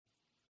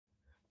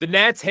The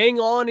Nats hang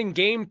on in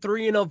Game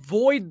 3 and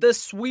avoid the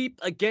sweep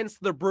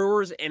against the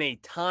Brewers in a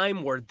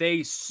time where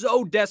they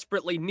so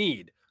desperately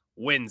need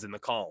wins in the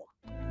column.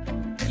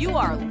 You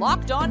are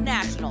Locked On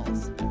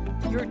Nationals,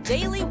 your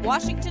daily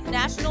Washington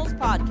Nationals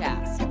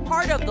podcast,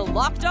 part of the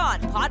Locked On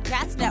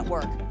Podcast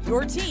Network,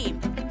 your team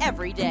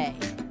every day.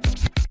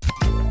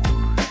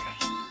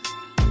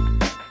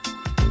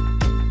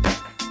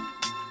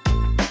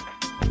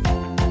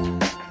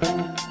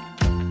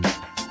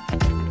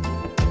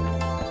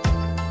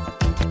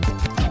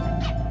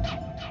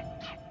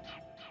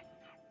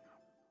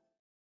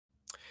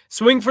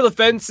 Swing for the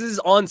fences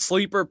on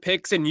sleeper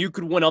picks, and you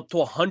could win up to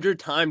 100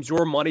 times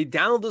your money.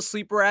 Download the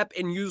Sleeper app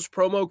and use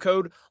promo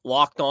code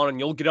LOCKEDON, and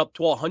you'll get up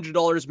to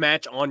 $100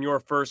 match on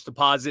your first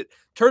deposit.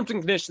 Terms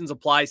and conditions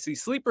apply. See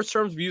Sleeper's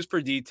terms of use for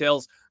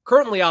details.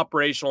 Currently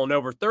operational in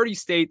over 30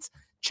 states.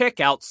 Check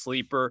out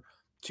Sleeper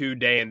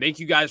today. And thank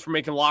you guys for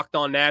making Locked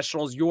On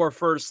Nationals your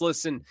first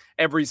listen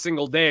every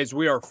single day, as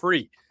we are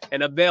free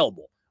and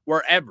available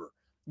wherever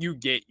you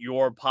get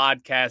your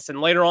podcasts.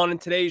 And later on in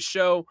today's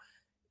show,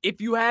 if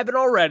you haven't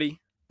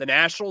already, the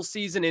Nationals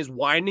season is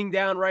winding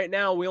down right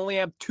now. We only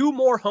have 2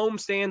 more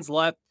homestands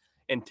left,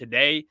 and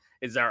today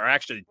is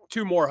actually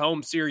 2 more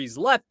home series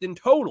left in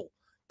total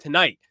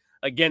tonight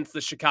against the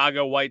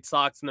Chicago White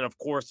Sox. And then, of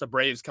course, the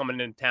Braves coming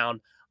into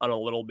town on a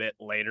little bit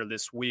later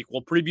this week.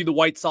 We'll preview the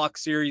White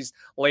Sox series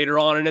later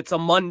on, and it's a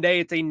Monday.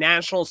 It's a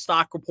National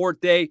Stock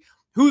Report day.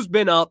 Who's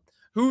been up?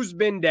 Who's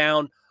been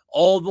down?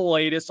 All the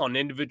latest on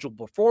individual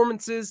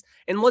performances.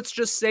 And let's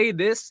just say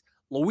this,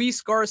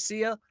 Luis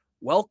Garcia,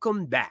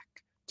 welcome back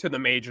to the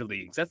major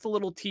leagues. That's a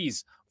little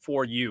tease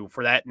for you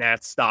for that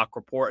Nats stock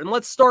report. And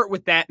let's start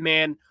with that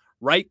man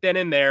right then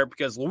and there,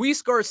 because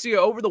Luis Garcia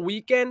over the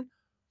weekend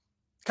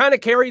kind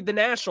of carried the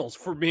Nationals,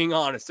 for being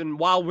honest. And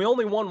while we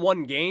only won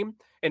 1 game,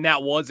 and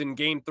that was in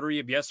Game 3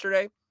 of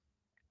yesterday,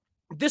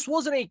 this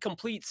wasn't a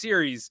complete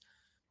series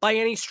by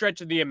any stretch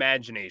of the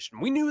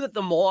imagination. We knew that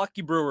the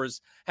Milwaukee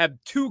Brewers have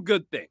 2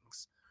 good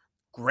things: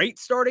 great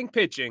starting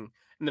pitching,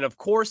 and then, of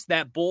course,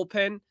 that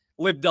bullpen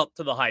lived up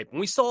to the hype. And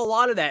we saw a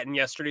lot of that in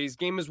yesterday's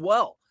game as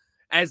well.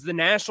 As the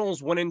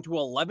Nationals went into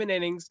 11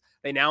 innings,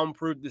 they now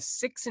improved to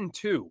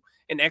 6-2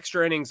 in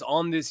extra innings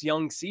on this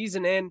young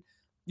season. And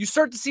you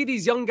start to see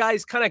these young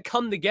guys kind of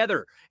come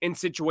together in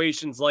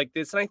situations like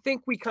this. And I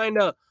think we kind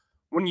of,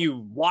 when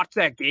you watch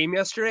that game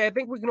yesterday, I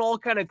think we can all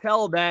kind of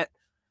tell that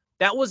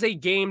that was a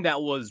game that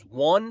was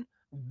won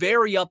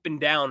very up and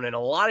down in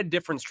a lot of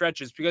different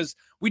stretches, because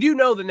we do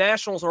know the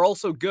Nationals are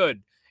also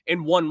good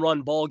in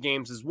 1-run ball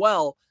games as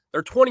well.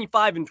 They're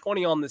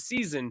 25-20 on the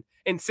season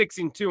and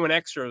 6-2 in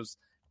extras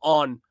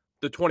on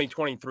the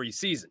 2023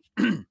 season.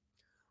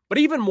 But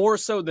even more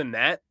so than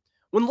that,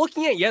 when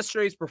looking at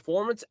yesterday's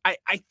performance, I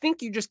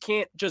think you just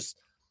can't just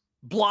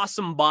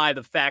blossom by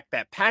the fact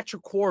that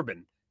Patrick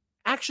Corbin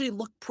actually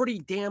looked pretty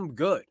damn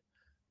good.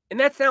 And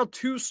that's now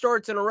 2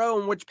 starts in a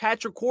row in which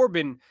Patrick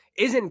Corbin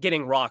isn't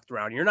getting rocked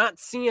around. You're not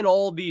seeing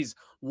all these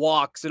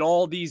walks and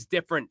all these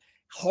different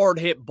hard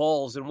hit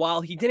balls. And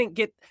while he didn't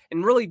get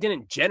and really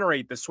didn't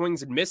generate the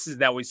swings and misses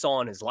that we saw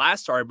in his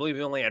last start, I believe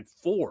he only had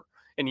 4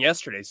 in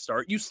yesterday's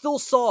start, you still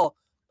saw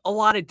a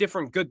lot of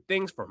different good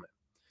things from him.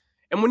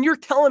 And when you're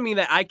telling me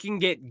that I can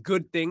get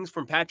good things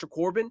from Patrick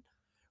Corbin,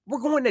 we're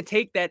going to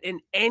take that in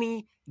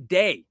any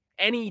day,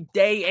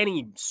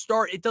 any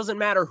start. It doesn't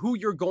matter who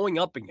you're going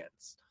up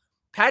against.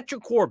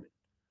 Patrick Corbin,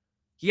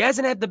 he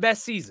hasn't had the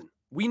best season.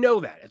 We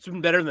know that. It's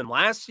been better than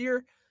last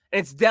year, and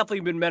it's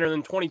definitely been better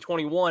than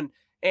 2021.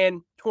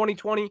 And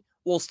 2020,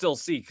 we'll still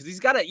see, because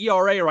he's got an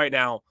ERA right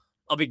now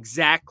of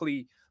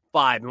exactly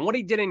 5. And what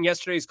he did in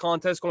yesterday's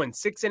contest, going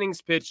 6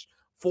 innings pitched,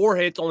 4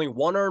 hits, only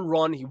 1 earned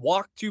run. He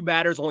walked 2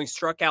 batters, only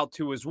struck out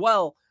 2 as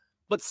well.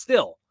 But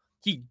still,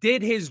 he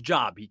did his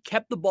job. He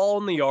kept the ball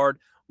in the yard,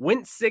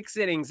 went 6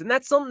 innings. And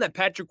that's something that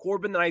Patrick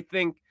Corbin, that I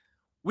think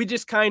we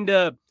just kind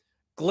of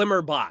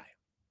glimmer by.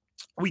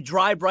 We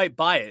drive right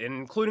by it, and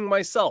including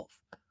myself.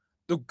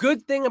 The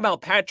good thing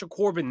about Patrick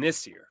Corbin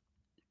this year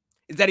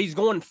is that he's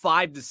going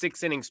 5 to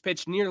 6 innings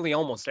pitched nearly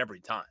almost every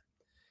time.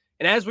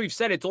 And as we've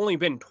said, it's only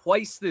been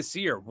twice this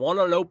year, one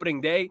on opening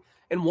day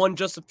and one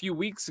just a few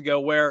weeks ago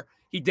where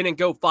he didn't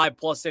go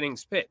 5+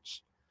 innings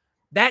pitched.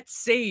 That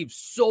saves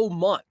so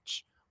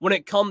much when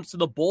it comes to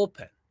the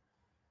bullpen.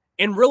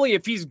 And really,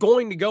 if he's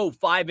going to go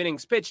 5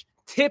 innings pitched,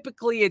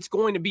 typically it's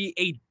going to be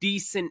a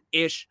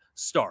decent-ish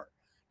start.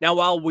 Now,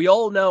 while we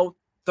all know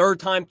 3rd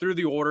time through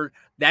the order,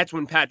 that's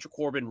when Patrick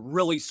Corbin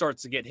really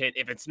starts to get hit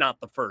if it's not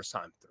the 1st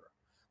time through.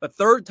 The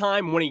 3rd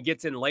time, when he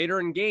gets in later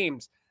in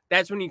games,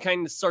 that's when you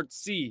kind of start to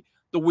see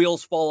the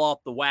wheels fall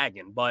off the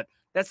wagon. But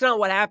that's not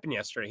what happened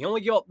yesterday. He only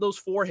gave up those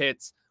 4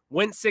 hits,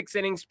 went 6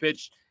 innings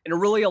pitched, and it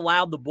really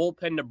allowed the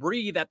bullpen to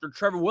breathe after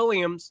Trevor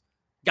Williams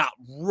got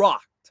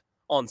rocked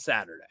on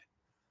Saturday.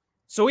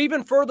 So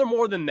even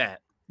furthermore than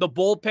that, the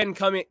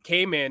bullpen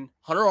came in.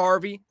 Hunter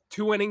Harvey,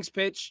 2 innings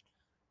pitched.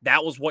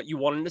 That was what you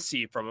wanted to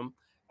see from him.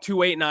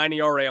 2.89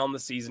 ERA on the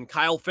season.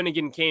 Kyle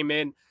Finnegan came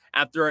in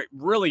after it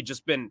really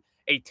just been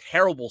a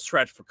terrible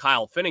stretch for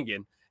Kyle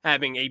Finnegan,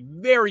 having a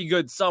very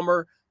good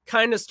summer,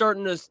 kind of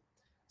starting to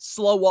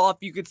slow off,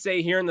 you could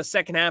say, here in the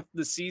second half of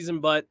the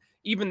season, but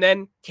even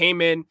then came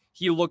in,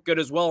 he looked good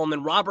as well. And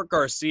then Robert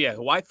Garcia,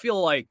 who I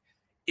feel like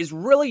is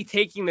really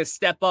taking this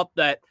step up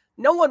that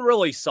no one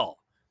really saw.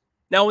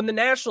 Now, when the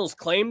Nationals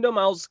claimed him,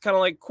 I was kind of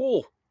like,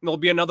 cool, there'll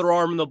be another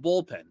arm in the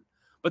bullpen.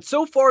 But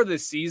so far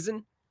this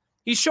season,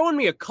 he's showing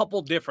me a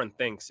couple different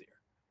things here.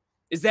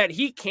 Is that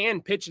he can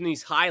pitch in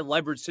these high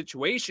leverage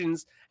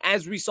situations,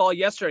 as we saw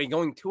yesterday,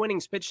 going 2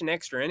 innings pitching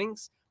extra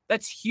innings.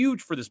 That's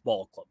huge for this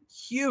ball club.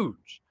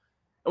 Huge.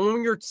 And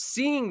when you're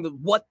seeing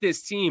what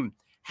this team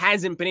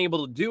hasn't been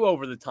able to do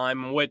over the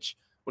time, in which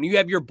when you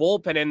have your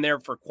bullpen in there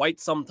for quite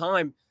some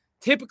time,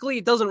 typically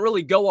it doesn't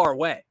really go our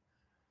way.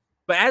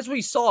 But as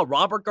we saw,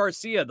 Robert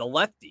Garcia, the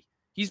lefty,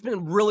 he's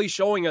been really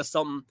showing us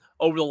something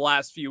over the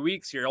last few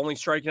weeks here, only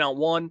striking out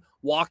 1,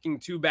 walking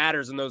 2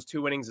 batters in those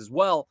 2 innings as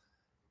well.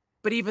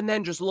 But even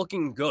then, just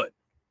looking good.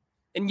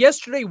 And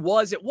yesterday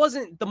it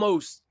wasn't the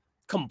most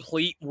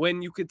complete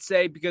win, you could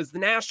say, because the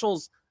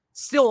Nationals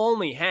still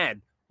only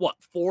had,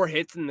 4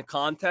 hits in the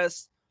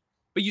contest,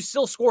 but you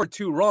still scored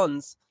 2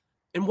 runs,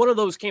 and one of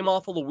those came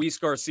off a Luis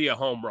Garcia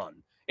home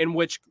run, in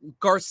which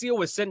Garcia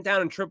was sent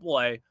down in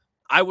AAA.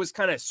 I was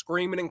kind of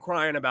screaming and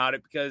crying about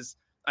it because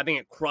I think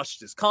it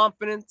crushed his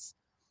confidence.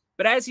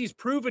 But as he's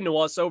proven to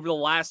us over the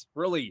last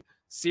really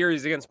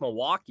series against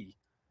Milwaukee,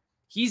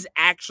 he's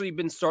actually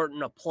been starting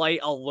to play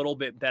a little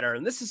bit better.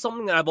 And this is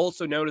something that I've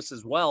also noticed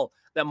as well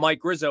that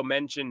Mike Rizzo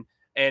mentioned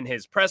in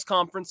his press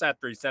conference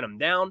after he sent him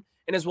down,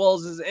 and as well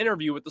as his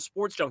interview with the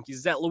Sports Junkies,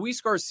 is that Luis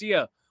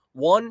Garcia,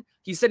 one,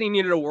 he said he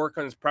needed to work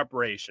on his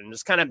preparation,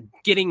 just kind of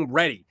getting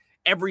ready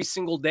every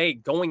single day,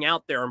 going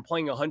out there and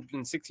playing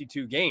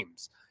 162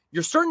 games.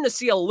 You're starting to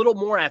see a little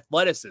more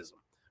athleticism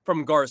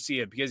from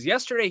Garcia because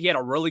yesterday he had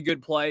a really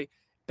good play,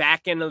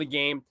 back end of the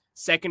game,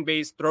 second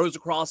base, throws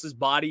across his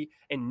body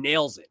and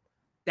nails it.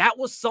 That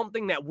was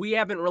something that we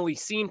haven't really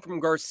seen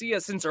from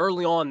Garcia since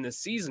early on this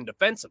season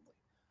defensively.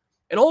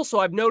 And also,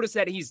 I've noticed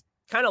that he's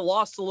kind of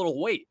lost a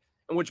little weight,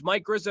 in which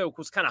Mike Rizzo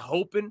was kind of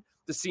hoping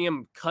to see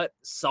him cut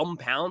some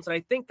pounds. And I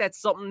think that's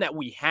something that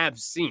we have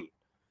seen.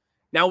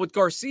 Now, with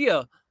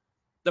Garcia,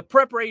 the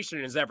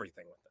preparation is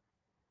everything with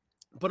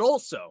him. But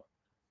also,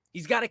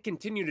 he's got to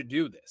continue to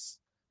do this.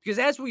 Because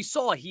as we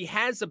saw, he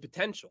has the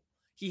potential.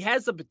 He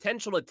has the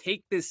potential to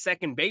take this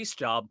second base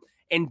job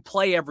and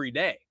play every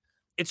day.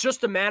 It's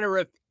just a matter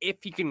of if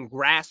he can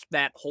grasp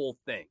that whole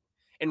thing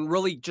and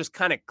really just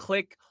kind of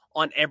click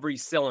on every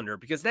cylinder,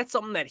 because that's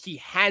something that he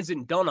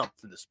hasn't done up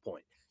to this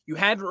point. You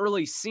haven't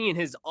really seen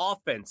his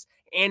offense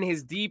and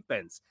his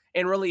defense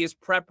and really his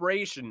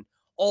preparation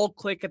all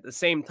click at the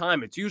same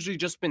time. It's usually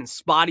just been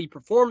spotty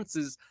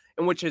performances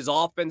in which his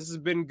offense has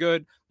been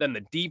good, then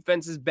the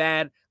defense is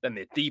bad, then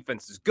the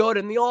defense is good,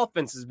 and the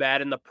offense is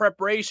bad, and the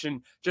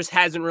preparation just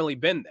hasn't really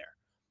been there.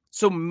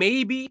 So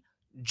maybe,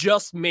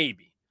 just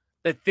maybe,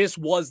 that this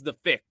was the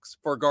fix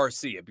for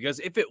Garcia, because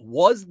if it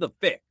was the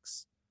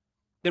fix,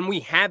 then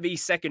we have a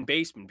second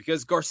baseman,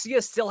 because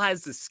Garcia still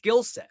has the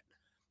skill set.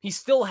 He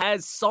still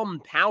has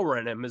some power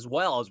in him as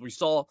well, as we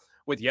saw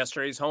with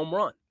yesterday's home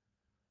run.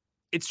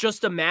 It's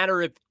just a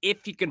matter of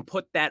if he can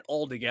put that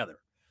all together.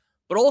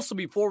 But also,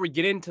 before we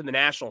get into the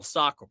National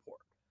Stock Report,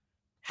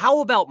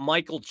 how about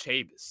Michael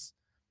Chavis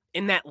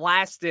in that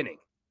last inning?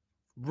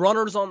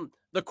 Runners on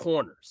the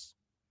corners,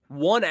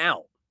 1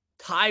 out,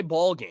 tie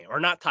ball game, or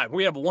not tie.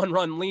 We have a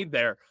 1-run lead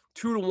there,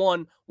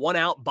 2-1, 1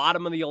 out,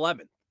 bottom of the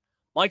 11th.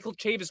 Michael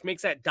Chavis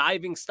makes that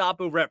diving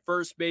stop over at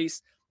first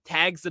base,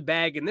 tags the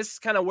bag, and this is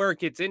kind of where it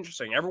gets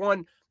interesting.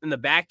 Everyone in the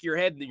back of your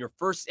head, your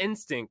first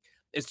instinct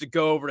is to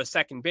go over to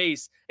second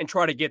base and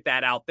try to get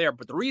that out there.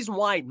 But the reason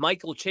why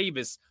Michael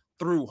Chavis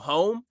threw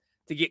home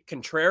to get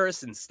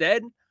Contreras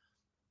instead,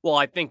 well,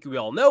 I think we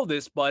all know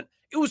this, but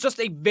it was just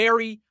a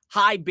very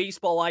high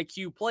baseball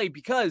IQ play,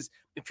 because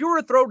if you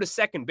were to throw to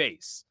second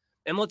base,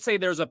 and let's say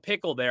there's a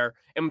pickle there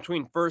in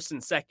between first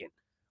and second,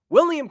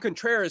 William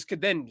Contreras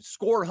could then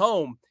score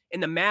home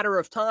in a matter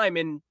of time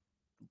and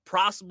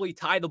possibly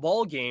tie the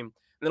ball game. And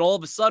then all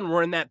of a sudden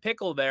we're in that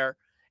pickle there,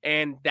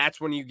 and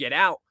that's when you get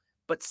out.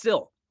 But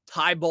still,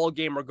 tie ball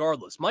game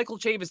regardless. Michael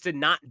Chavis did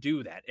not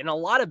do that. And a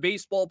lot of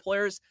baseball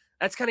players,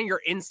 that's kind of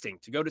your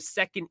instinct to go to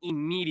second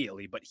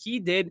immediately. But he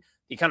did.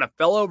 He kind of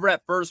fell over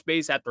at first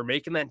base after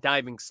making that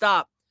diving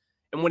stop.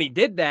 And when he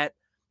did that,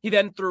 he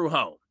then threw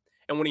home.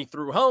 And when he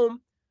threw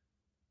home,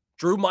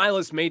 Drew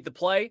Milas made the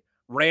play,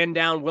 ran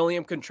down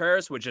William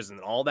Contreras, which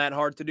isn't all that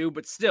hard to do,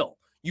 but still,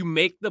 you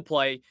make the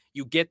play,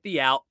 you get the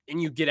out,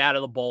 and you get out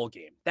of the ball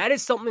game. That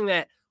is something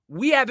that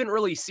we haven't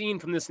really seen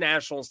from this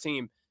Nationals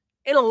team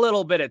in a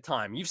little bit of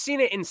time. You've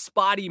seen it in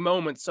spotty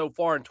moments so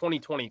far in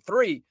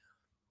 2023,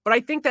 but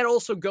I think that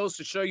also goes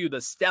to show you the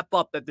step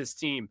up that this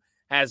team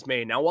has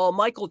made. Now, while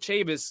Michael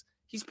Chavis,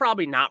 he's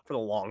probably not for the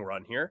long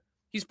run here.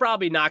 He's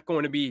probably not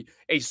going to be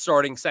a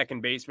starting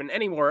second baseman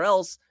anywhere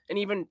else, and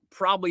even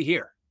probably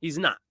here. He's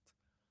not.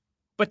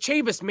 But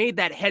Chavis made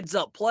that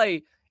heads-up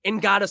play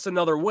and got us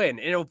another win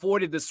and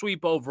avoided the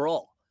sweep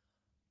overall.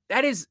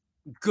 That is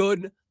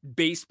good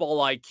baseball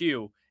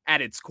IQ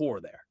at its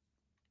core there.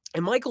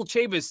 And Michael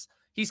Chavis,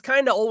 he's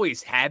kind of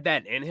always had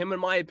that in him, in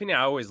my opinion.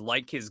 I always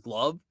like his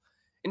glove.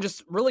 And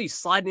just really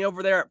sliding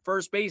over there at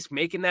first base,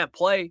 making that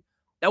play,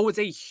 that was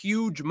a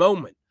huge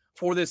moment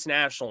for this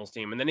Nationals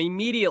team. And then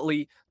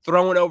immediately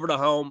throwing over to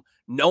home,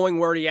 knowing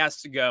where he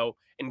has to go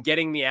and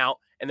getting the out,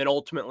 and then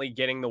ultimately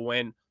getting the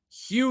win.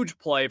 Huge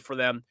play for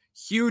them,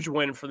 huge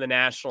win for the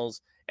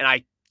Nationals. And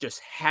I just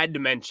had to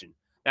mention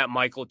that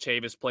Michael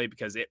Chavis play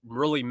because it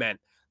really meant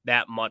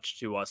that much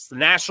to us. The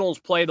Nationals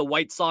play the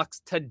White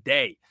Sox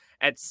today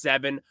at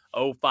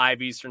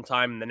 7:05 Eastern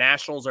time. And the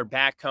Nationals are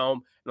back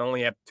home and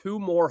only have 2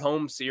 more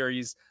home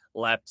series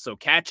left. So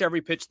catch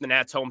every pitch of the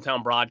Nats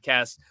hometown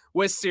broadcast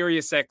with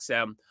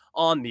SiriusXM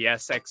on the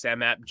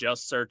SXM app.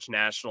 Just search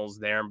Nationals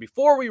there. And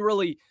before we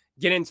really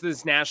get into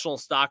this National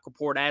Stock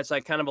Report, as I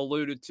kind of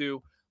alluded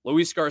to,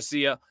 Luis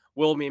Garcia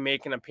will be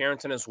making an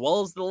appearance, and as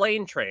well as the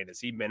Lane trade. Has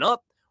he been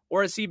up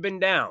or has he been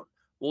down?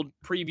 We'll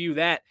preview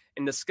that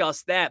and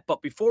discuss that.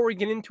 But before we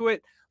get into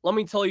it, let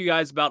me tell you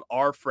guys about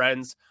our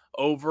friends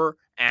over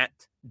at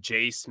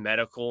Jace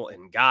Medical.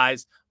 And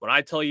guys, when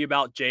I tell you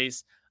about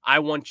Jace, I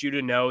want you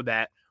to know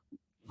that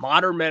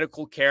modern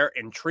medical care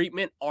and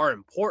treatment are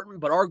important,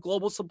 but our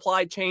global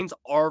supply chains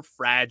are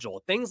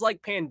fragile. Things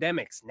like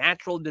pandemics,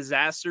 natural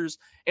disasters,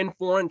 and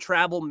foreign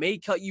travel may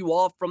cut you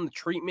off from the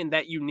treatment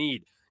that you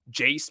need.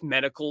 Jace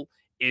Medical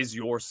is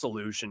your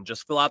solution.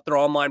 Just fill out their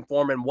online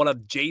form, and one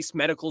of Jace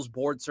Medical's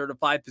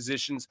board-certified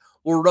physicians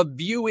will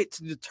review it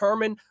to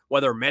determine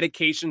whether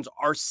medications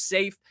are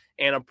safe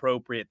and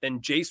appropriate. Then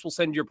Jace will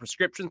send your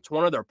prescriptions to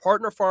one of their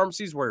partner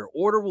pharmacies where your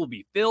order will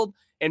be filled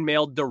and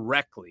mailed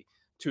directly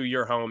to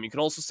your home. You can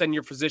also send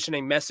your physician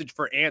a message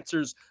for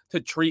answers to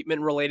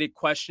treatment-related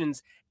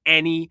questions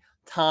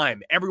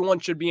anytime. Everyone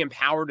should be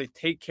empowered to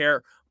take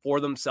care for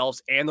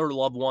themselves and their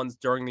loved ones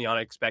during the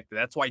unexpected.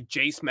 That's why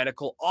Jace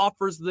Medical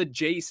offers the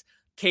Jace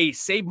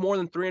case. Save more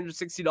than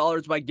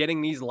 $360 by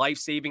getting these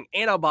life-saving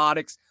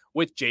antibiotics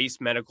with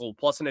Jace Medical,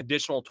 plus an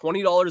additional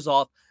 $20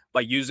 off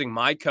by using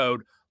my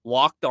code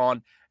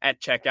LOCKEDON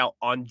at checkout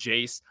on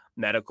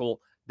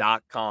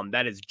JaceMedical.com.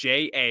 That is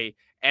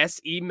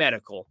JASE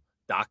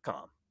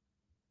Medical.com.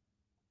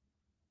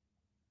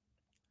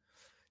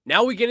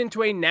 Now we get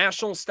into a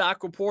National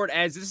Stock Report,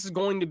 as this is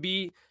going to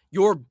be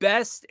your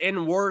best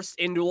and worst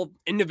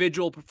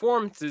individual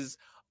performances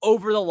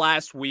over the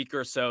last week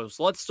or so.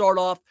 So let's start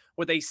off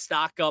with a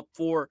stock up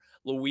for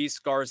Luis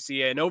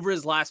Garcia. And over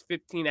his last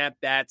 15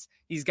 at-bats,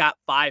 he's got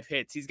 5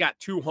 hits. He's got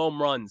 2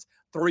 home runs,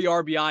 3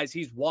 RBIs.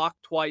 He's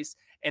walked twice,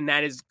 and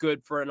that is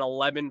good for an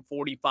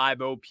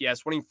 1145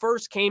 OPS. When he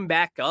first came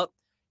back up,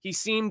 he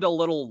seemed a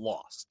little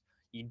lost.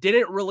 You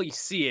didn't really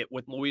see it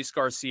with Luis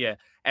Garcia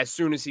as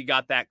soon as he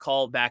got that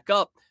call back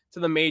up to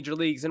the major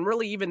leagues. And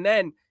really, even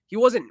then, he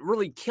wasn't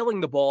really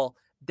killing the ball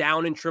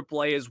down in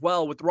AAA as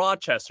well with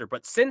Rochester.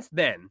 But since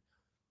then,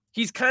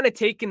 he's kind of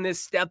taken this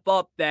step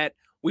up that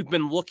we've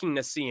been looking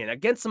to see. And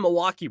against the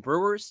Milwaukee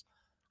Brewers,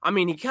 I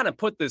mean, he kind of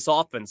put this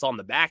offense on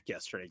the back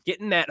yesterday,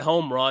 getting that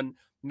home run,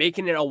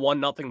 making it a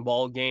 1-0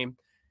 ball game.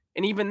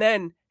 And even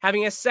then,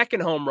 having a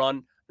second home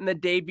run in the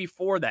day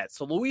before that.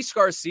 So Luis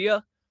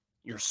Garcia,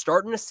 you're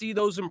starting to see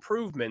those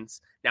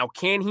improvements. Now,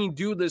 can he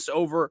do this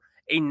over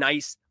a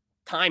nice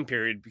time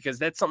period? Because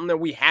that's something that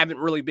we haven't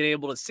really been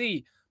able to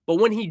see. But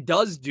when he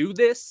does do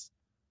this,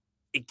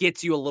 it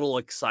gets you a little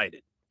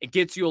excited. It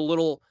gets you a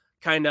little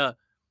kind of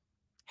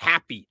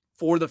happy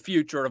for the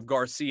future of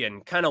Garcia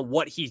and kind of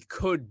what he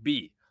could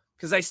be.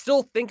 Because I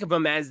still think of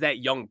him as that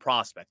young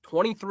prospect,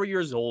 23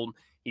 years old.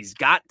 He's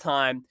got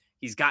time.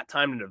 He's got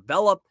time to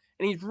develop.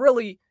 And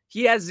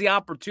he has the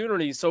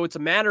opportunity. So it's a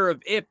matter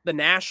of if the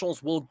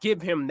Nationals will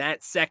give him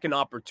that second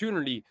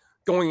opportunity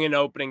going into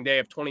opening day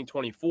of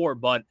 2024.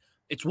 But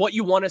it's what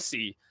you want to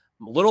see.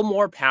 A little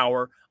more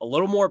power, a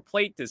little more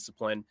plate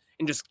discipline,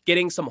 and just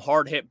getting some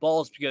hard hit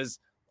balls, because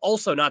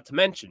also, not to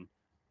mention,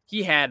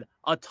 he had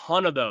a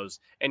ton of those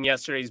in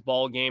yesterday's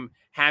ball game,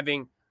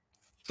 having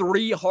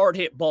 3 hard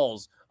hit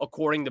balls,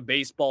 according to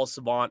Baseball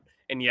Savant,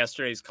 in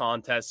yesterday's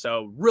contest.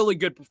 So really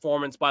good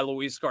performance by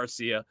Luis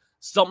Garcia,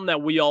 something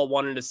that we all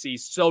wanted to see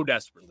so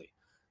desperately.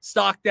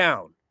 Stock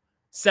down,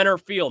 center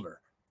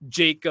fielder,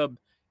 Jacob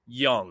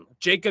Young.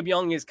 Jacob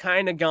Young has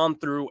kind of gone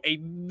through a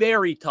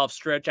very tough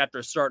stretch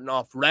after starting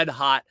off red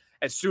hot.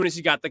 As soon as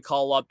he got the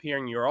call up here,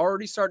 and you're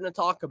already starting to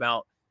talk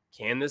about,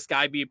 can this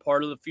guy be a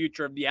part of the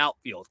future of the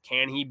outfield?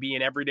 Can he be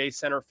an everyday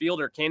center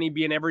fielder? Can he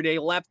be an everyday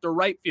left or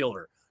right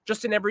fielder?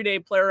 Just an everyday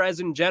player as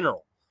in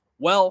general.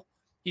 Well,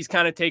 he's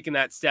kind of taken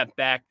that step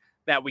back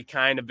that we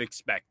kind of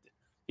expected.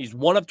 He's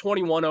 1 of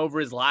 21 over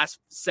his last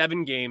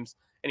 7 games,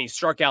 and he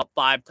struck out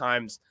 5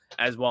 times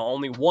as well.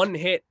 Only 1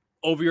 hit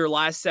over your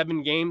last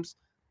 7 games.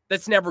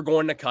 That's never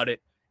going to cut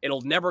it.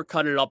 It'll never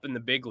cut it up in the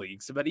big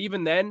leagues. But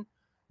even then,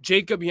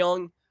 Jacob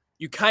Young,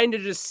 you kind of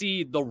just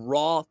see the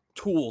raw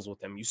tools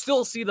with him. You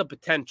still see the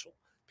potential.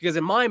 Because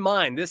in my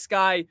mind, this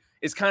guy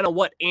is kind of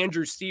what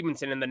Andrew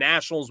Stevenson and the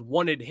Nationals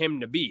wanted him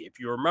to be. If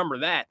you remember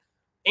that,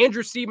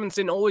 Andrew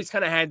Stevenson always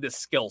kind of had this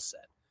skill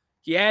set.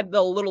 He had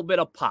the little bit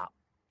of pop.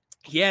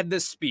 He had the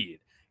speed.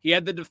 He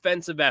had the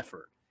defensive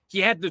effort. He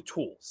had the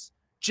tools.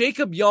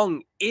 Jacob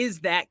Young is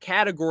that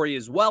category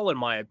as well, in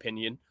my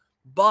opinion,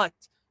 but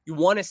you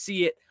want to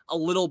see it a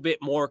little bit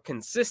more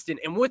consistent.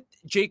 And with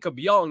Jacob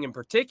Young in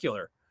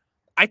particular,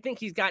 I think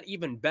he's got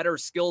even better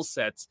skill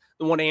sets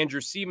than what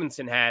Andrew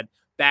Stevenson had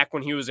back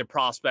when he was a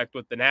prospect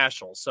with the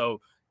Nationals.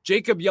 So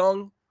Jacob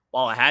Young,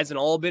 while it hasn't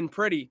all been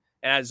pretty,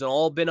 it hasn't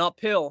all been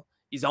uphill,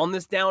 he's on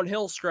this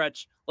downhill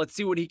stretch. Let's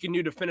see what he can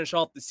do to finish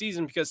off the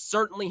season, because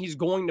certainly he's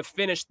going to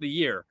finish the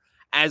year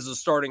as a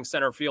starting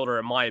center fielder,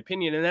 in my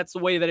opinion. And that's the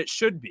way that it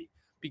should be,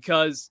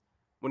 because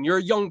when you're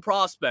a young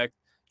prospect,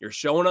 you're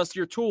showing us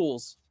your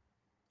tools.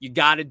 You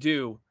got to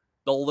do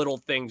the little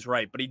things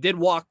right. But he did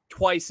walk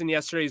twice in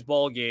yesterday's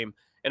ball game.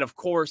 And of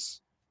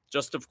course,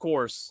 just of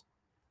course,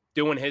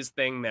 doing his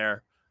thing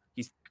there.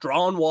 He's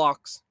drawing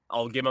walks.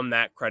 I'll give him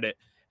that credit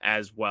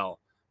as well.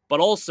 But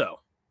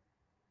also,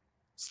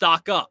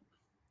 stock up.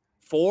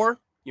 4,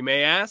 you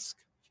may ask,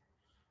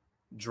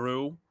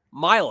 Drew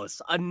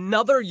Milas,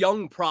 another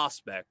young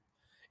prospect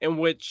in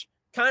which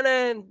kind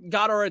of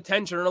got our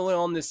attention early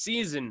on this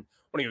season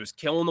when he was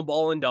killing the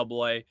ball in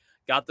AA,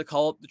 got the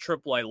call up to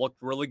AAA,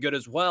 looked really good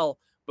as well.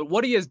 But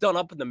what he has done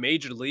up in the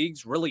major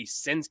leagues, really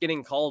since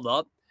getting called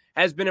up,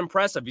 has been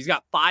impressive. He's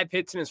got 5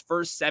 hits in his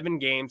first 7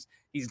 games.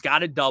 He's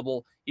got a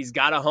double. He's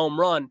got a home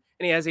run,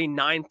 and he has a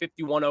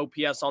 951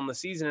 OPS on the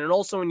season. And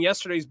also in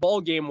yesterday's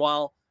ball game,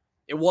 while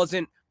it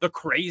wasn't the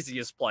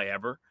craziest play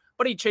ever,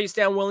 but he chased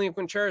down William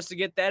Contreras to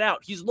get that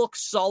out. He's looked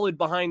solid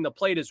behind the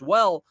plate as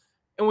well,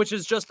 and which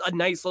is just a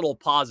nice little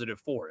positive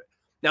for it.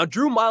 Now,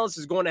 Drew Milas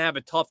is going to have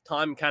a tough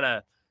time kind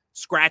of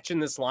scratching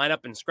this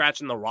lineup and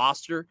scratching the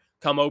roster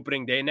come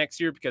opening day next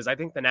year, because I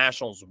think the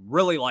Nationals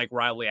really like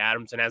Riley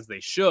Adams, and as they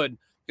should,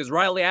 because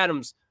Riley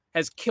Adams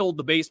has killed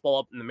the baseball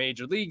up in the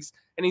major leagues,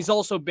 and he's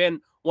also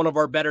been one of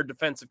our better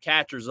defensive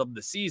catchers of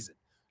the season.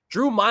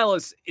 Drew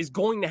Milas is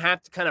going to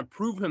have to kind of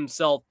prove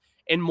himself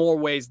in more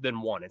ways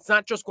than one. It's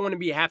not just going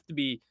to have to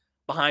be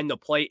behind the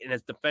plate in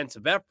his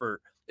defensive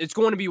effort. It's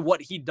going to be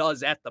what he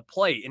does at the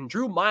plate. And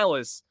Drew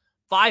Milas,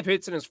 5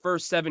 hits in his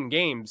first 7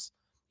 games.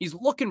 He's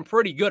looking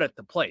pretty good at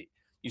the plate.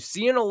 You're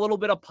seeing a little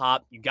bit of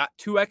pop. You got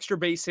 2 extra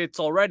base hits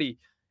already,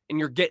 and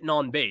you're getting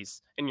on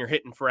base, and you're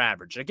hitting for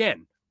average.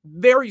 Again,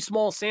 very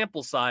small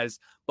sample size,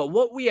 but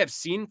what we have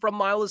seen from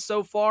Milas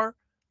so far,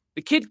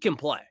 the kid can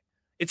play.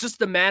 It's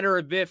just a matter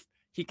of if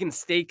he can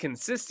stay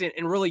consistent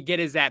and really get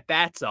his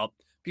at-bats up,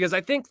 because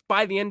I think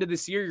by the end of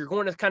this year, you're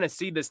going to kind of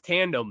see this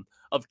tandem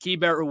of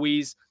Keibert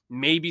Ruiz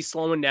maybe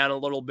slowing down a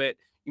little bit.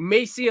 You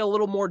may see a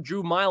little more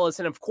Drew Milas,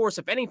 and of course,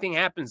 if anything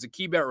happens to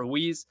Keibert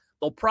Ruiz,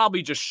 they'll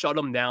probably just shut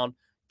him down.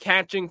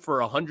 Catching for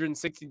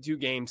 162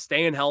 games,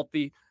 staying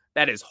healthy,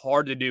 that is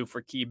hard to do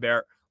for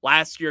Keibert.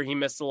 Last year, he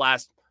missed the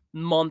last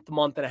month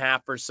and a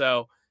half or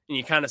so, and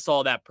you kind of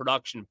saw that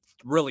production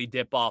really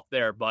dip off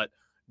there. But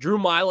Drew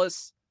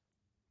Milas,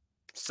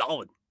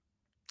 solid.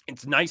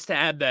 It's nice to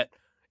have that.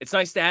 It's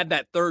nice to have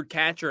that third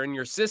catcher in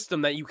your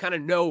system that you kind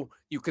of know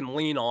you can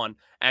lean on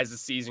as the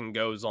season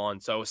goes on.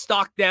 So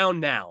stock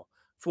down now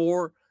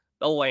for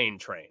the Lane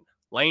train.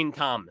 Lane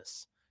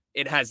Thomas.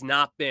 It has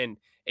not been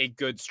a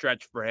good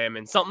stretch for him.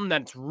 And something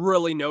that's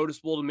really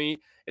noticeable to me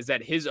is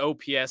that his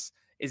OPS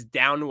is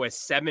down to a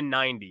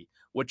 790,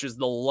 which is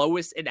the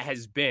lowest it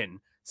has been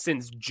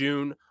since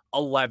June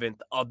 11th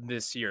of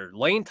this year.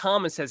 Lane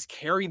Thomas has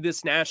carried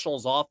this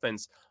Nationals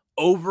offense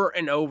over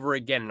and over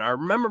again. And I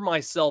remember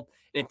myself,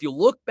 and if you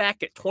look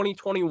back at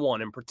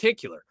 2021 in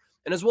particular,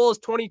 and as well as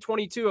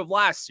 2022 of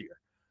last year,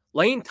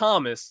 Lane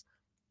Thomas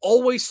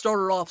always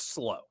started off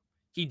slow.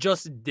 He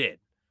just did.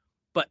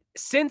 But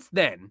since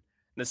then,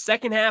 the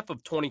second half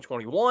of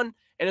 2021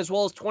 and as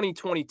well as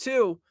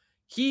 2022,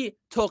 he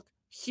took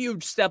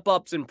huge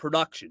step-ups in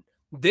production.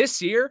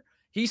 This year,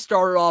 he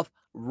started off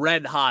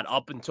red hot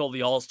up until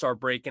the All-Star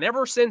break, and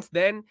ever since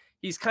then,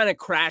 he's kind of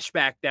crashed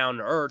back down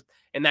to earth,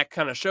 and that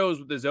kind of shows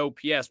with his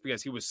OPS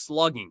because he was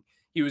slugging.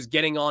 He was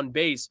getting on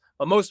base,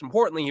 but most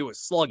importantly, he was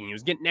slugging. He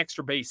was getting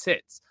extra base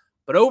hits.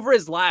 But over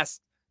his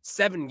last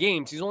 7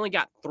 games, he's only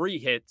got 3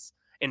 hits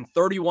and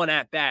 31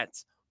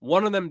 at-bats,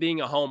 one of them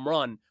being a home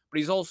run, but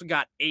he's also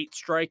got 8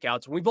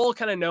 strikeouts. And we've all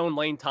kind of known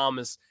Lane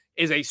Thomas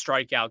is a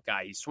strikeout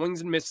guy. He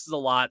swings and misses a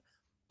lot,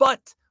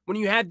 but when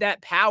you have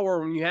that power,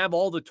 when you have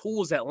all the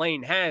tools that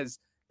Lane has,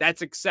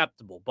 that's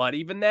acceptable. But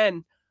even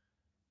then,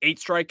 8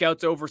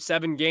 strikeouts over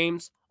 7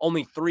 games,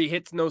 only 3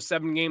 hits in those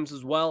 7 games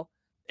as well.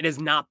 It has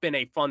not been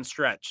a fun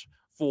stretch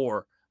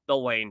for the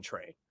Lane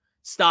train.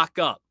 Stock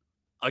up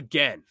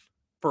again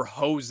for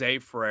Jose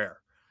Ferrer.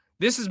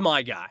 This is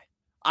my guy.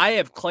 I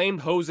have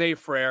claimed Jose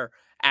Ferrer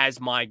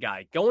as my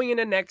guy. Going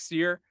into next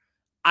year,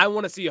 I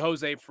want to see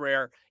Jose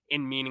Ferrer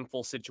in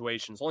meaningful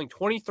situations. Only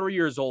 23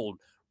 years old,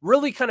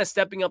 really kind of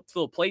stepping up to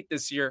the plate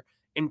this year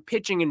and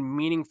pitching in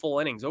meaningful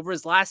innings. Over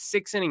his last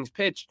 6 innings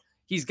pitched,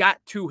 he's got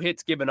 2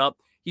 hits given up.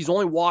 He's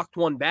only walked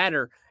 1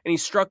 batter, and he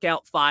struck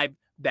out 5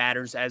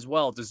 batters as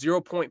well. It's a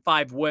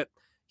 0.5 whip.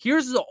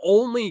 Here's the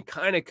only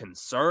kind of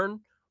concern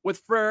with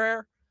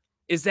Ferrer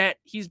is that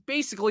he's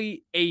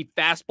basically a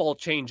fastball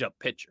changeup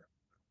pitcher.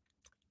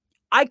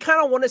 I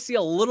kind of want to see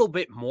a little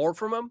bit more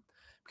from him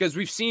because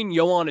we've seen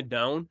Yohan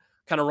Adon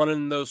kind of running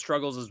into those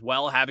struggles as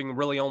well, having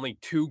really only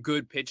 2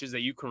 good pitches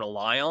that you can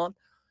rely on.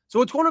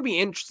 So it's going to be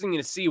interesting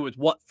to see with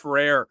what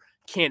Ferrer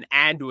can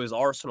add to his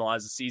arsenal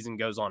as the season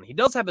goes on. He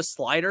does have a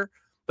slider,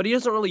 but he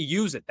doesn't really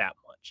use it that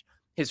much.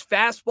 His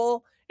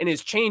fastball and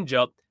his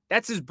changeup,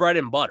 that's his bread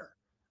and butter.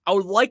 I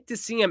would like to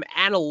see him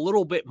add a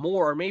little bit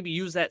more, or maybe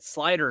use that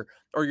slider,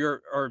 or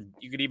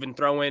you could even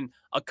throw in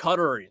a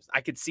cutter.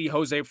 I could see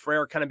Jose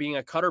Ferrer kind of being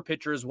a cutter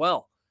pitcher as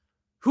well.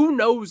 Who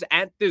knows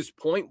at this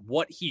point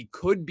what he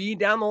could be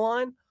down the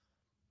line?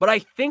 But I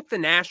think the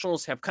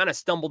Nationals have kind of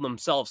stumbled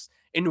themselves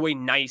into a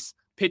nice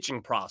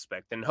pitching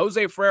prospect. And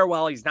Jose Ferrer,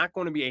 while he's not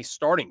going to be a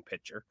starting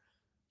pitcher,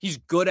 he's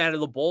good out of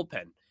the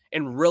bullpen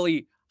in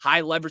really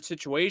high leverage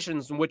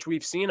situations in which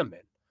we've seen him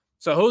in.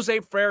 So Jose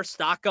Ferrer,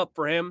 stock up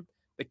for him.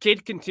 The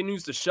kid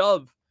continues to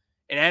shove.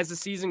 And as the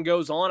season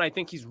goes on, I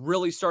think he's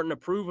really starting to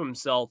prove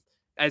himself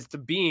as to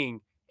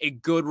being a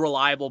good,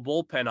 reliable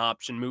bullpen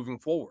option moving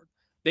forward.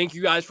 Thank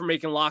you guys for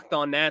making Locked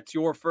On Nats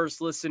your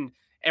first listen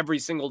every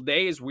single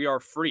day, as we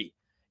are free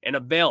and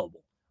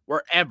available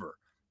wherever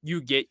you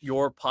get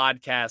your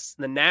podcasts.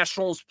 The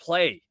Nationals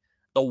play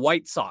the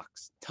White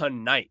Sox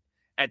tonight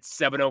at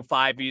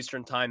 7:05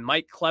 Eastern Time.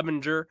 Mike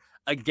Clevenger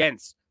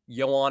against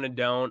Yohan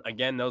Adon.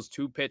 Again, those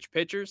 2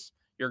 pitchers.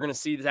 You're going to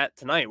see that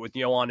tonight with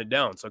Yohan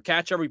Adon. So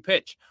catch every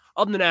pitch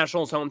of the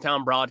Nationals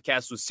hometown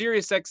broadcast with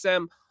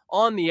SiriusXM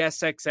on the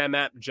SXM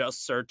app.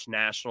 Just search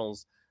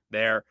Nationals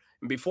there.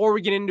 And before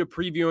we get into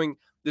previewing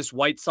this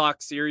White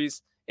Sox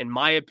series, in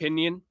my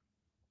opinion,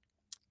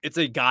 it's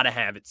a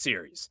gotta-have-it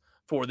series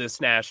for this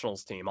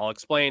Nationals team. I'll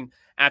explain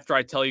after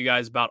I tell you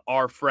guys about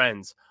our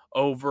friends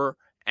over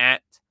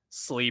at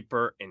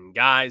Sleeper. And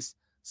guys,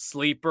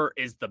 Sleeper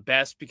is the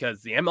best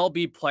because the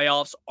MLB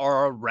playoffs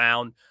are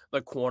around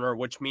the corner,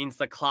 which means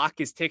the clock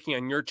is ticking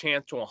on your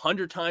chance to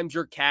 100 times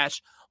your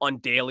cash on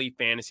daily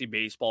fantasy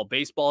baseball.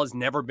 Baseball has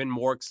never been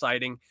more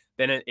exciting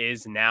than it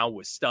is now,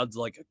 with studs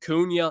like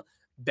Acuna,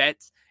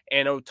 Betts,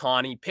 and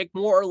Ohtani. Pick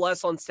more or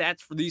less on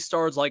stats for these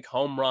stars like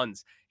home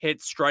runs,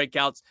 hits,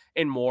 strikeouts,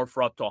 and more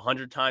for up to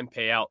 100-time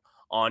payout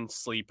on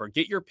Sleeper.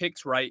 Get your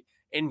picks right,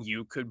 and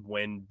you could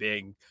win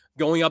big.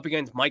 Going up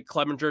against Mike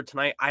Clevenger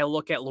tonight, I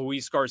look at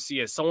Luis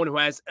Garcia, someone who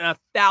has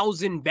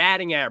 1,000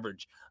 batting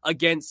average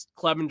against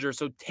Clevenger.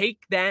 So take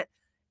that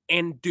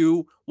and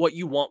do what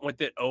you want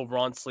with it over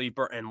on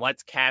Sleeper, and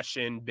let's cash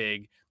in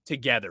big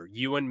together.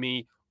 You and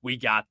me, we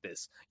got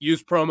this.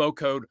 Use promo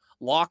code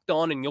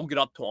LOCKEDON and you'll get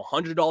up to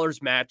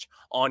 $100 match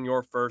on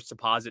your first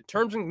deposit.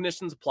 Terms and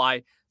conditions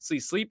apply. See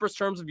Sleeper's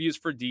terms of use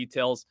for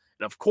details.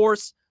 And of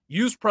course,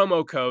 use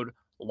promo code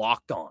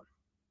LOCKEDON.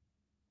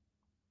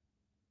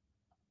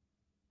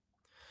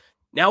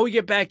 Now we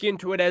get back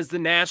into it as the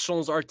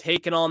Nationals are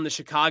taking on the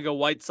Chicago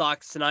White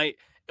Sox tonight,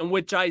 in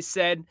which I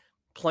said,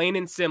 plain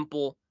and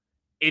simple,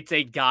 it's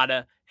a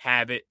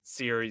gotta-have-it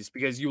series.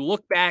 Because you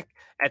look back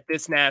at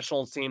this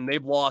Nationals team,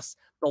 they've lost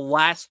the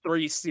last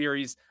 3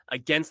 series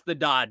against the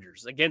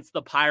Dodgers, against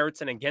the Pirates,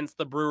 and against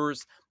the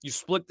Brewers. You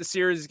split the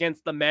series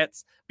against the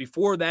Mets.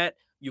 Before that,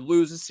 you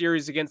lose a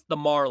series against the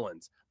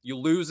Marlins. You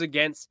lose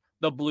against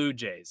the Blue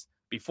Jays.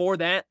 Before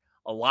that,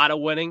 a lot of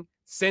winning.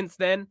 Since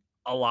then,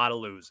 a lot of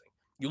losing.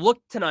 You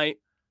look tonight,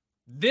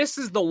 this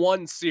is the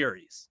one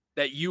series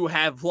that you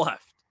have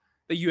left,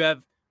 that you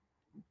have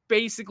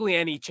basically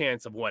any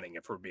chance of winning,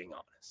 if we're being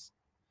honest.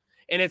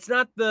 And it's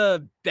not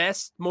the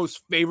best,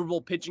 most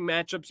favorable pitching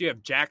matchups. You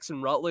have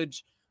Jackson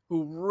Rutledge,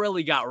 who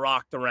really got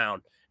rocked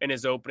around in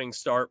his opening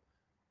start.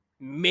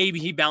 Maybe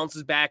he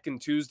bounces back in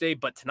Tuesday,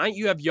 but tonight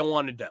you have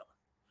Yohan Adon.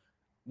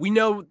 We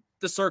know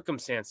the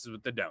circumstances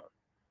with Adon.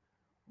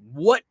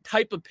 What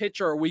type of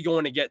pitcher are we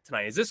going to get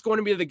tonight? Is this going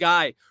to be the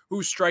guy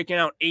who's striking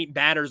out 8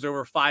 batters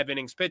over 5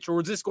 innings pitch,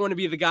 or is this going to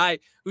be the guy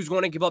who's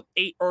going to give up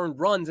 8 earned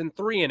runs in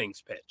 3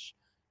 innings pitch?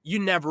 You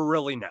never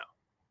really know.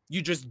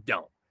 You just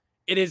don't.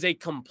 It is a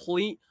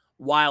complete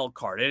wild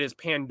card. It is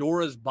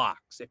Pandora's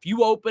box. If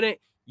you open it,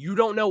 you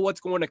don't know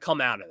what's going to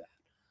come out of that.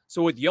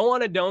 So with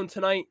Yohan Adon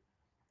tonight,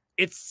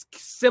 it's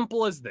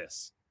simple as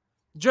this.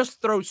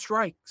 Just throw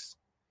strikes.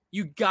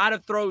 You got to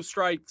throw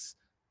strikes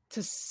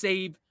to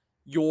save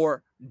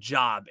your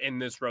job in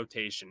this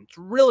rotation. It's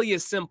really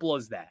as simple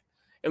as that.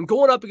 And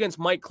going up against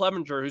Mike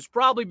Clevenger, who's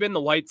probably been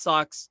the White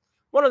Sox,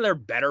 one of their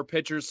better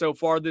pitchers so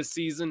far this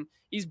season.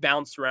 He's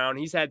bounced around.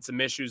 He's had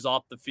some issues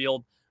off the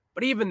field.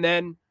 But even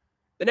then,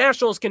 the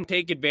Nationals can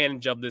take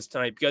advantage of this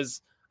tonight,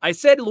 because I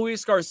said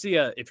Luis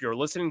Garcia, if you're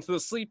listening to the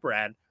Sleeper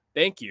ad,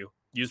 thank you.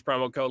 Use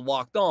promo code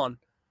LOCKED ON.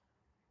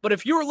 But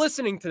if you're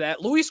listening to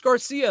that, Luis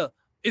Garcia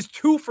is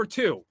 2 for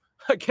 2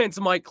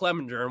 against Mike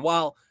Clevenger. And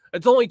while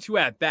it's only 2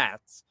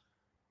 at-bats,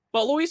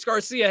 but Luis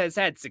Garcia has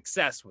had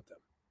success with him.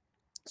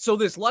 So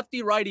this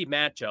lefty-righty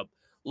matchup,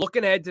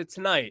 looking ahead to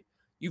tonight,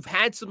 you've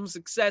had some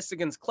success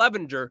against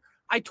Clevenger.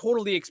 I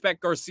totally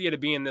expect Garcia to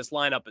be in this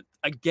lineup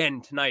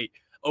again tonight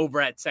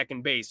over at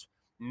second base.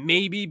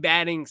 Maybe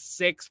batting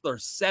 6th or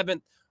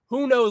 7th.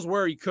 Who knows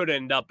where he could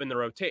end up in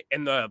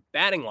the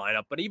batting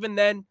lineup. But even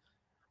then,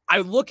 I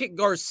look at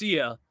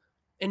Garcia,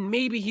 and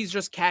maybe he's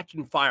just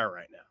catching fire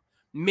right now.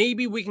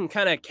 maybe we can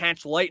kind of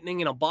catch lightning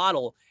in a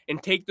bottle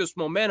and take this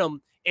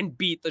momentum and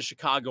beat the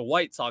Chicago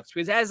White Sox.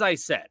 Because as I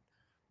said,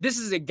 this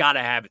is a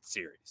gotta-have-it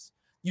series.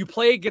 You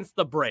play against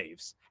the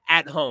Braves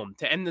at home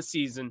to end the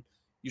season.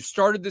 You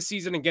started the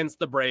season against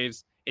the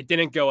Braves. It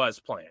didn't go as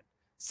planned.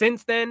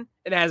 Since then,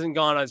 it hasn't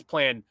gone as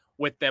planned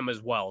with them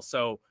as well.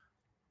 So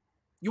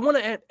you want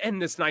to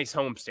end this nice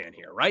homestand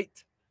here, right?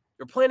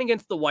 You're playing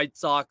against the White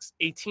Sox,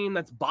 a team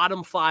that's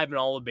bottom 5 in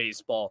all of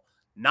baseball.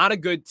 Not a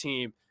good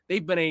team.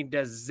 They've been a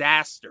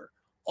disaster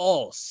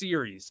all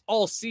season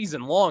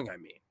long, I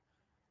mean.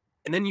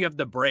 And then you have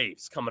the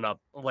Braves coming up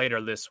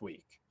later this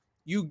week.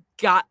 You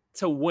got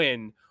to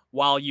win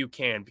while you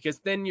can, because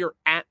then you're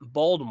at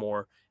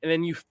Baltimore and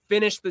then you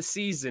finish the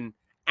season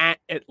at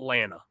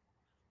Atlanta.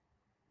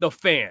 The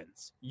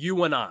fans,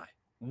 you and I,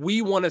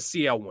 we want to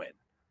see a win.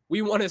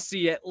 We want to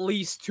see at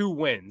least 2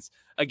 wins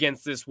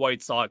against this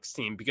White Sox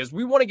team because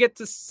we want to get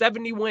to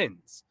 70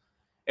 wins.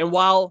 And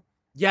while,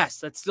 yes,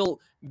 that's still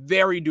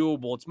very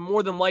doable, it's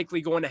more than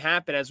likely going to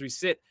happen as we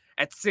sit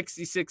at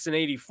 66 and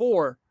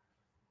 84,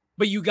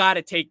 but you got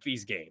to take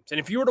these games. And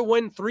if you were to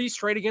win 3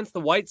 straight against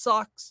the White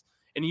Sox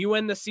and you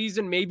end the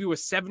season maybe with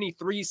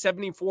 73,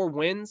 74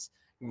 wins,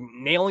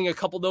 nailing a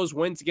couple of those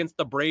wins against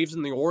the Braves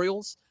and the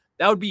Orioles,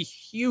 that would be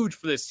huge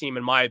for this team,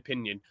 in my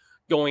opinion,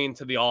 going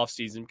into the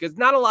offseason, because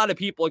not a lot of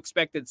people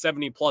expected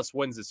 70-plus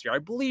wins this year. I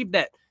believe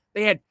that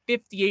they had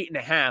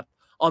 58.5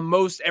 on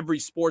most every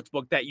sports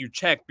book that you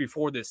check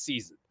before this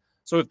season.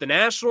 So if the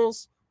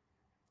Nationals,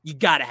 you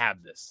got to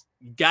have this.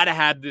 You got to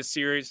have this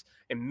series.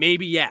 And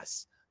maybe,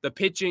 yes, the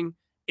pitching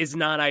is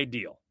not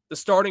ideal. The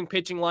starting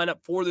pitching lineup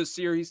for this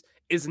series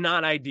is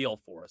not ideal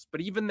for us.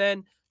 But even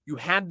then, you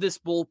have this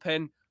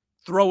bullpen.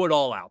 Throw it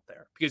all out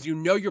there because you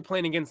know you're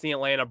playing against the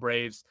Atlanta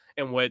Braves,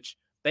 in which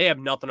they have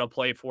nothing to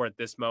play for at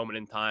this moment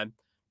in time.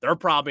 They're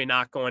probably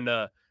not going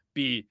to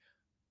be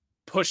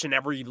pushing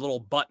every little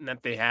button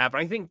that they have.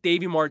 And I think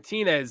Davey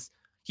Martinez,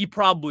 he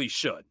probably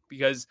should,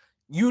 because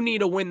you need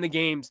to win the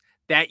games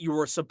that you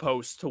were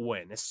supposed to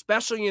win,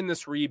 especially in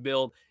this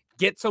rebuild.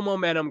 Get some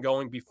momentum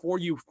going before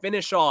you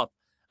finish off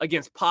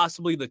against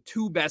possibly the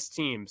 2 best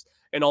teams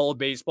in all of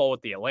baseball,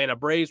 with the Atlanta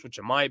Braves, which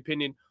in my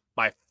opinion,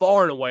 by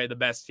far and away the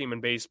best team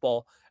in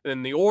baseball, and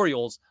then the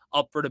Orioles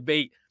up for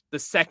debate, the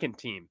second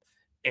team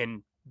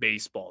in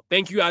baseball.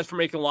 Thank you guys for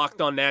making Locked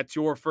On Nats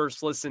your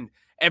first listen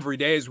every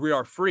day, as we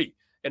are free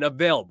and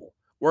available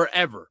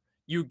wherever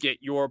you get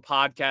your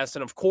podcasts.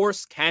 And of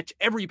course, catch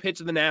every pitch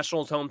of the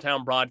Nationals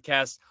hometown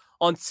broadcast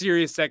on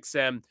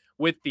SiriusXM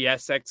with the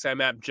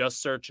SXM app.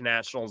 Just search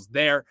Nationals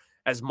there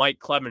as Mike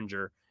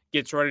Clevenger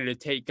gets ready to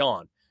take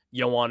on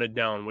Yohan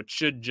Adon, which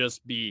should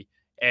just be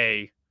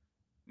an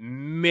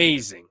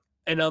amazing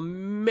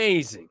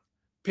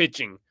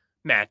pitching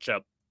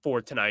matchup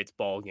for tonight's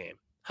ball game.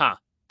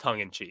 Tongue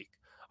in cheek.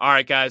 All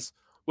right, guys,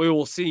 we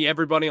will see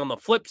everybody on the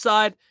flip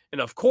side.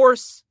 And of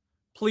course,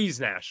 please,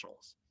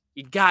 Nationals,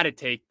 you got to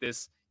take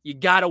this. You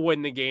got to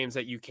win the games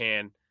that you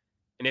can.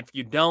 And if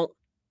you don't,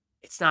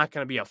 it's not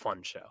going to be a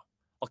fun show.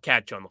 I'll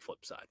catch you on the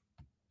flip side.